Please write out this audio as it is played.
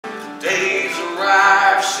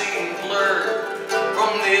drive seemed blurred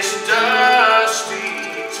from this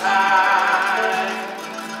dusty time.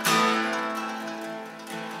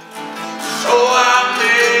 So I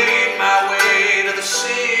made my way to the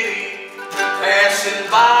city, passing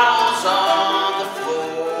bottles on the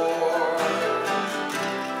floor,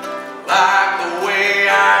 like the way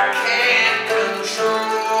I can't control.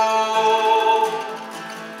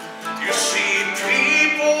 You see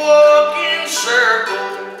people walk in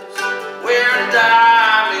circles, wearing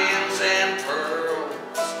diamonds and pearls.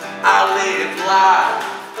 I live life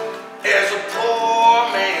as a poor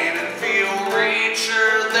man and feel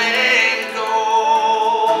richer than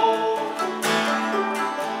gold.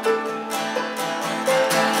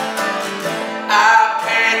 I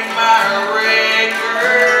packed my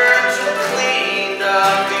records and cleaned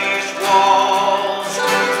up these walls,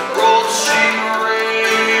 rolled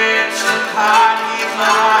cigarettes and pocket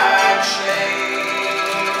my change.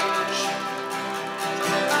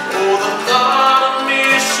 Oh, the thought of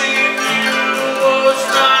missing you was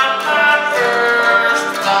not my first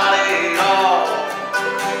thought at all.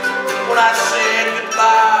 When I said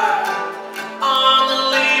goodbye on the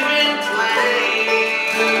leaving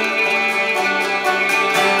plane,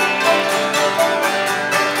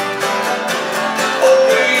 oh,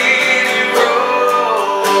 any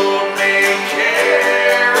road may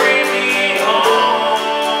carry me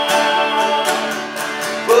home,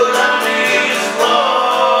 but I'm as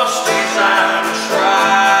lost as I'm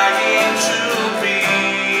trying to be.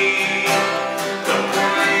 The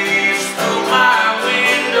breeze through my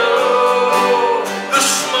window, the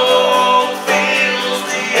smoke fills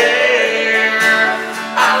the air.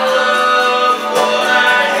 I love what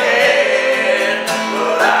I had,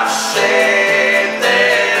 but I've set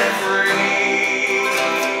that free.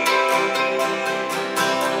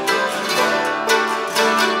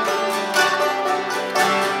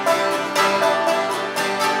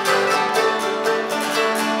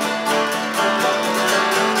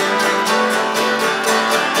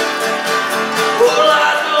 Well,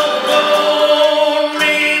 I don't know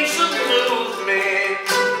means of movement,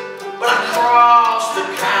 but I crossed the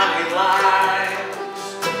county lines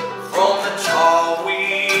from the tall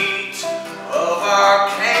wheat of our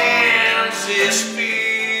Kansas fields.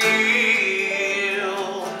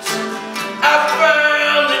 I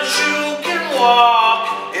found that you can walk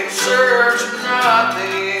in search of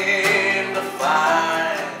nothing to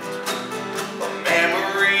find, but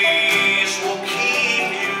memories will keep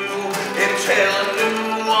you until a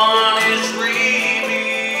new one is revealed.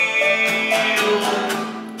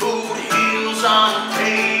 Boot heels on the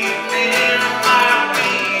pavement, my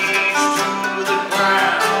knees to the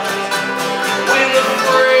ground. When the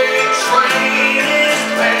freight train is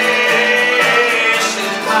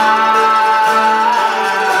passing by,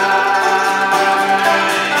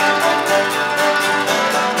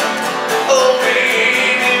 oh,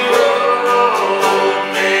 any road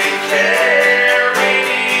may carry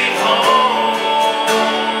me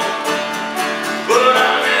home, but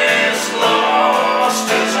I'm as lost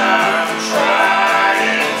as I'm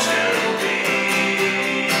trying to be.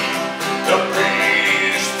 The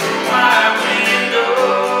breeze through my window,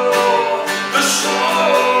 the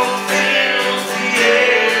smoke fills the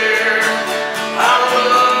air. I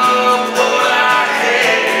love what I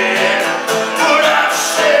had, but I've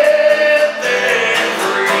set that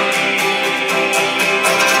free.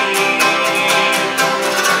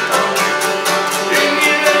 And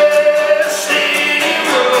yes, any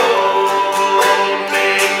road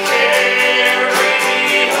may carry me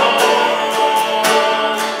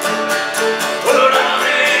home, but I'm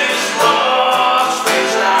as lost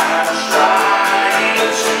as I'm trying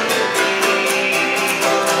to be.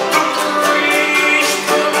 The breeze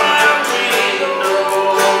through my window,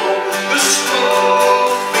 the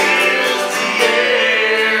smoke fills the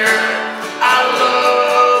air. I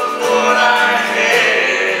love what I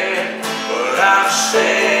had, but I've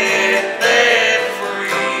set that free.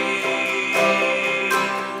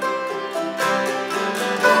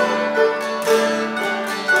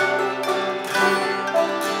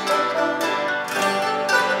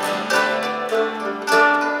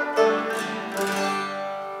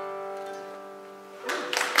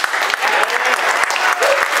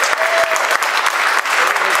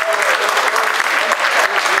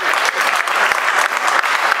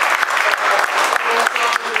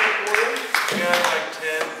 We got like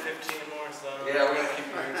 10, 15 more songs. Yeah, we're gonna keep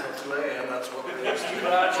you here until 2 a.m. That's what we do. I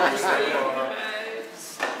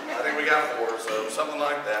think we got 4, so something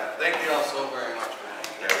like that. Thank you all so very much, man.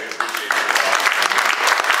 Yeah, we appreciate it.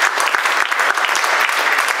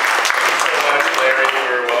 Thank you so much, Larry,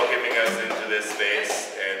 for welcoming us into this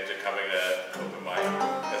space and to coming to open mic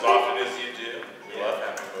as often as you do.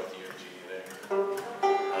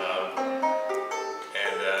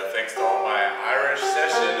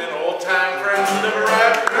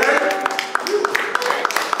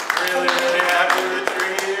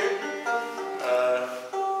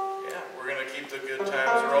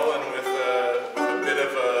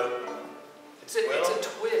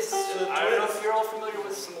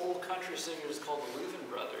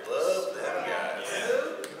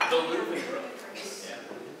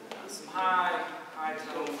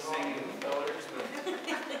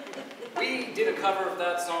 cover of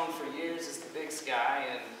that song for years is The Big Sky,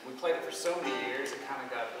 and we played it for so many years, it kind of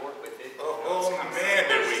got bored with it. Oh man,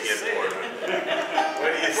 did we get bored with it. What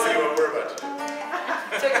do you see what we're about to do?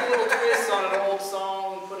 Take a little twist on an old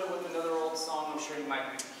song, put it with another old song. I'm sure you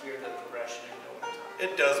might hear the progression and know what I'm talking about.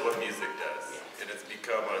 It does what music does. And it's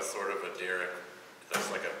become a sort of a Derek, that's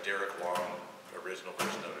like a Derek Long original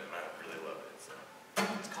version of it, and I really love it. So.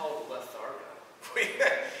 It's called Lethargo.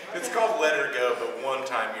 It's called Let Her Go, but one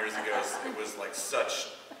time years ago, it was like such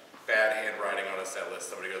bad handwriting on a set list.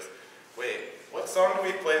 Somebody goes, wait, what song do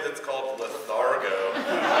we play that's called Lethargo?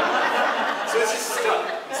 So it's just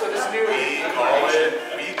stuck. So this new we call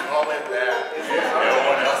it that. No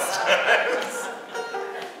one else does.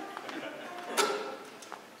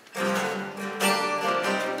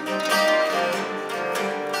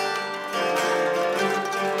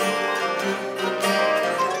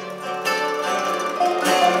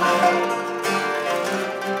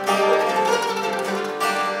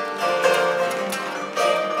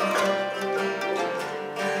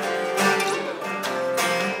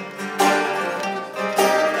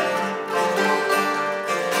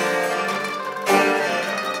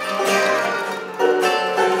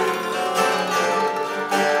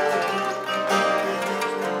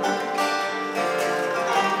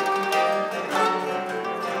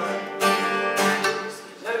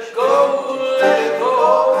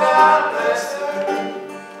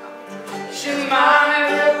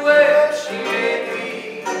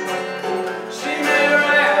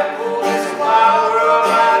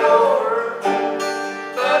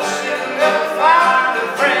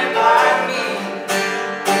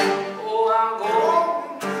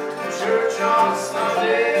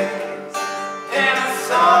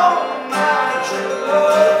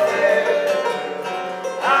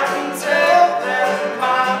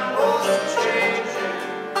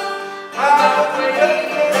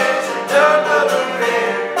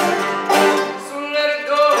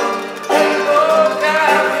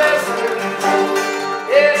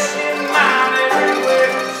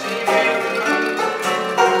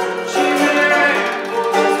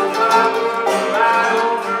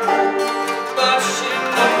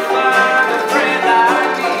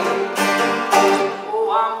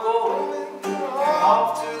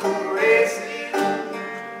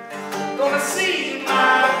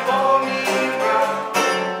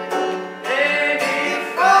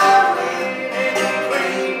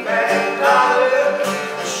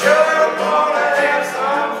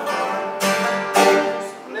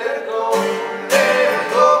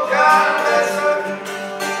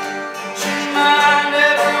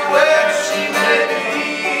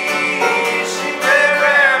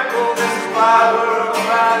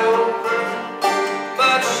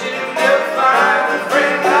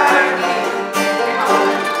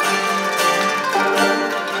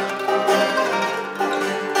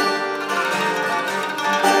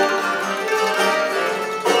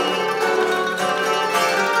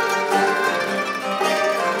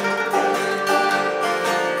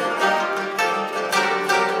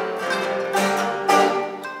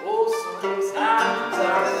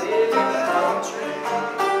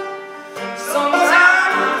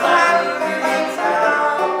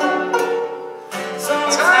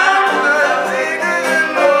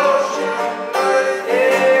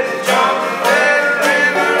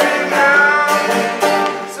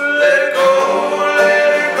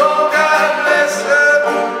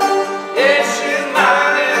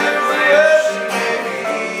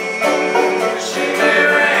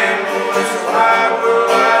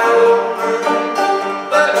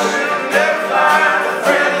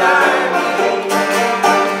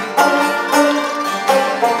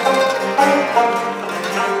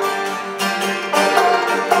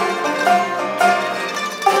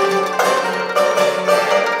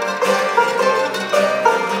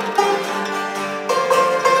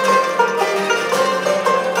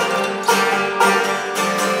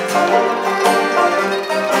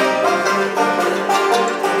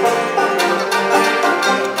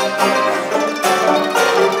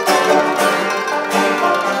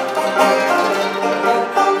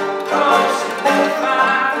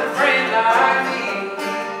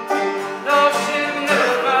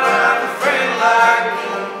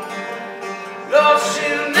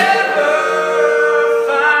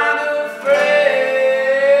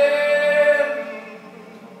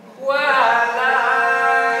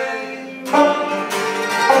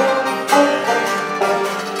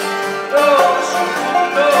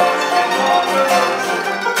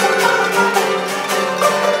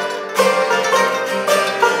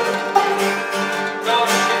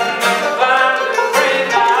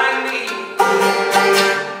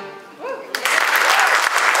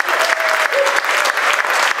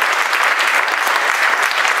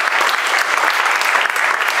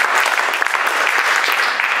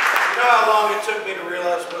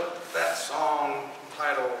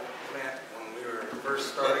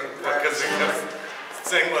 first starting Because practicing.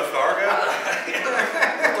 sing Lethargo?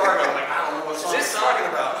 Lethargo, I'm like, I don't know what song he's talking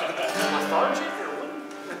about. Lethargic or what?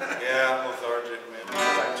 Yeah, Lethargic, man.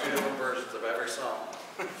 There's like 2 different versions of every song.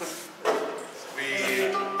 The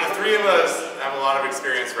three of us have a lot of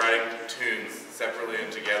experience writing tunes separately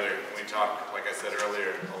and together. We talk, like I said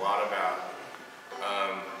earlier, a lot about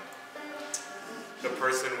the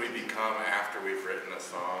person we become after we've written a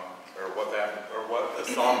song, or what the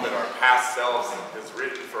song that our past selves has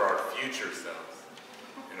written for our future selves,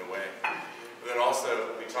 in a way. But then also,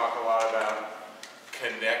 we talk a lot about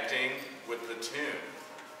connecting with the tune.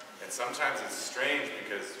 And sometimes it's strange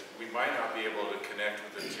because we might not be able to connect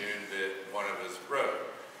with the tune that one of us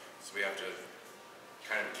wrote. So we have to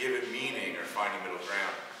kind of give it meaning or find a middle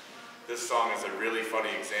ground. This song is a really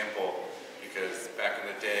funny example because back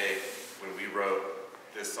in the day when we wrote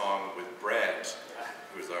this song with Brett,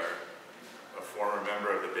 who's a former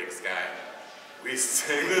member of the Big Sky, we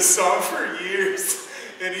sang this song for years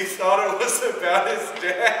and he thought it was about his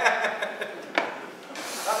dad.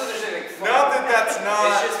 Not that there's anything funny. Not that that's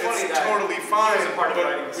not, It's just funny it's that totally he fine, was a part of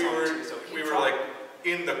writing but the song too, so we keep were trying. like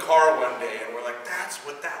in the car one day and we're like, that's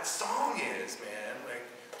what that song is, man. Like,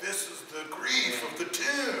 this is the grief of the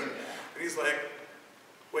tune. And he's like,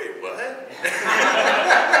 wait, what?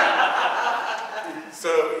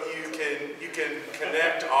 So you can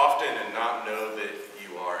connect often and not know that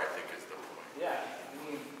you are, I think,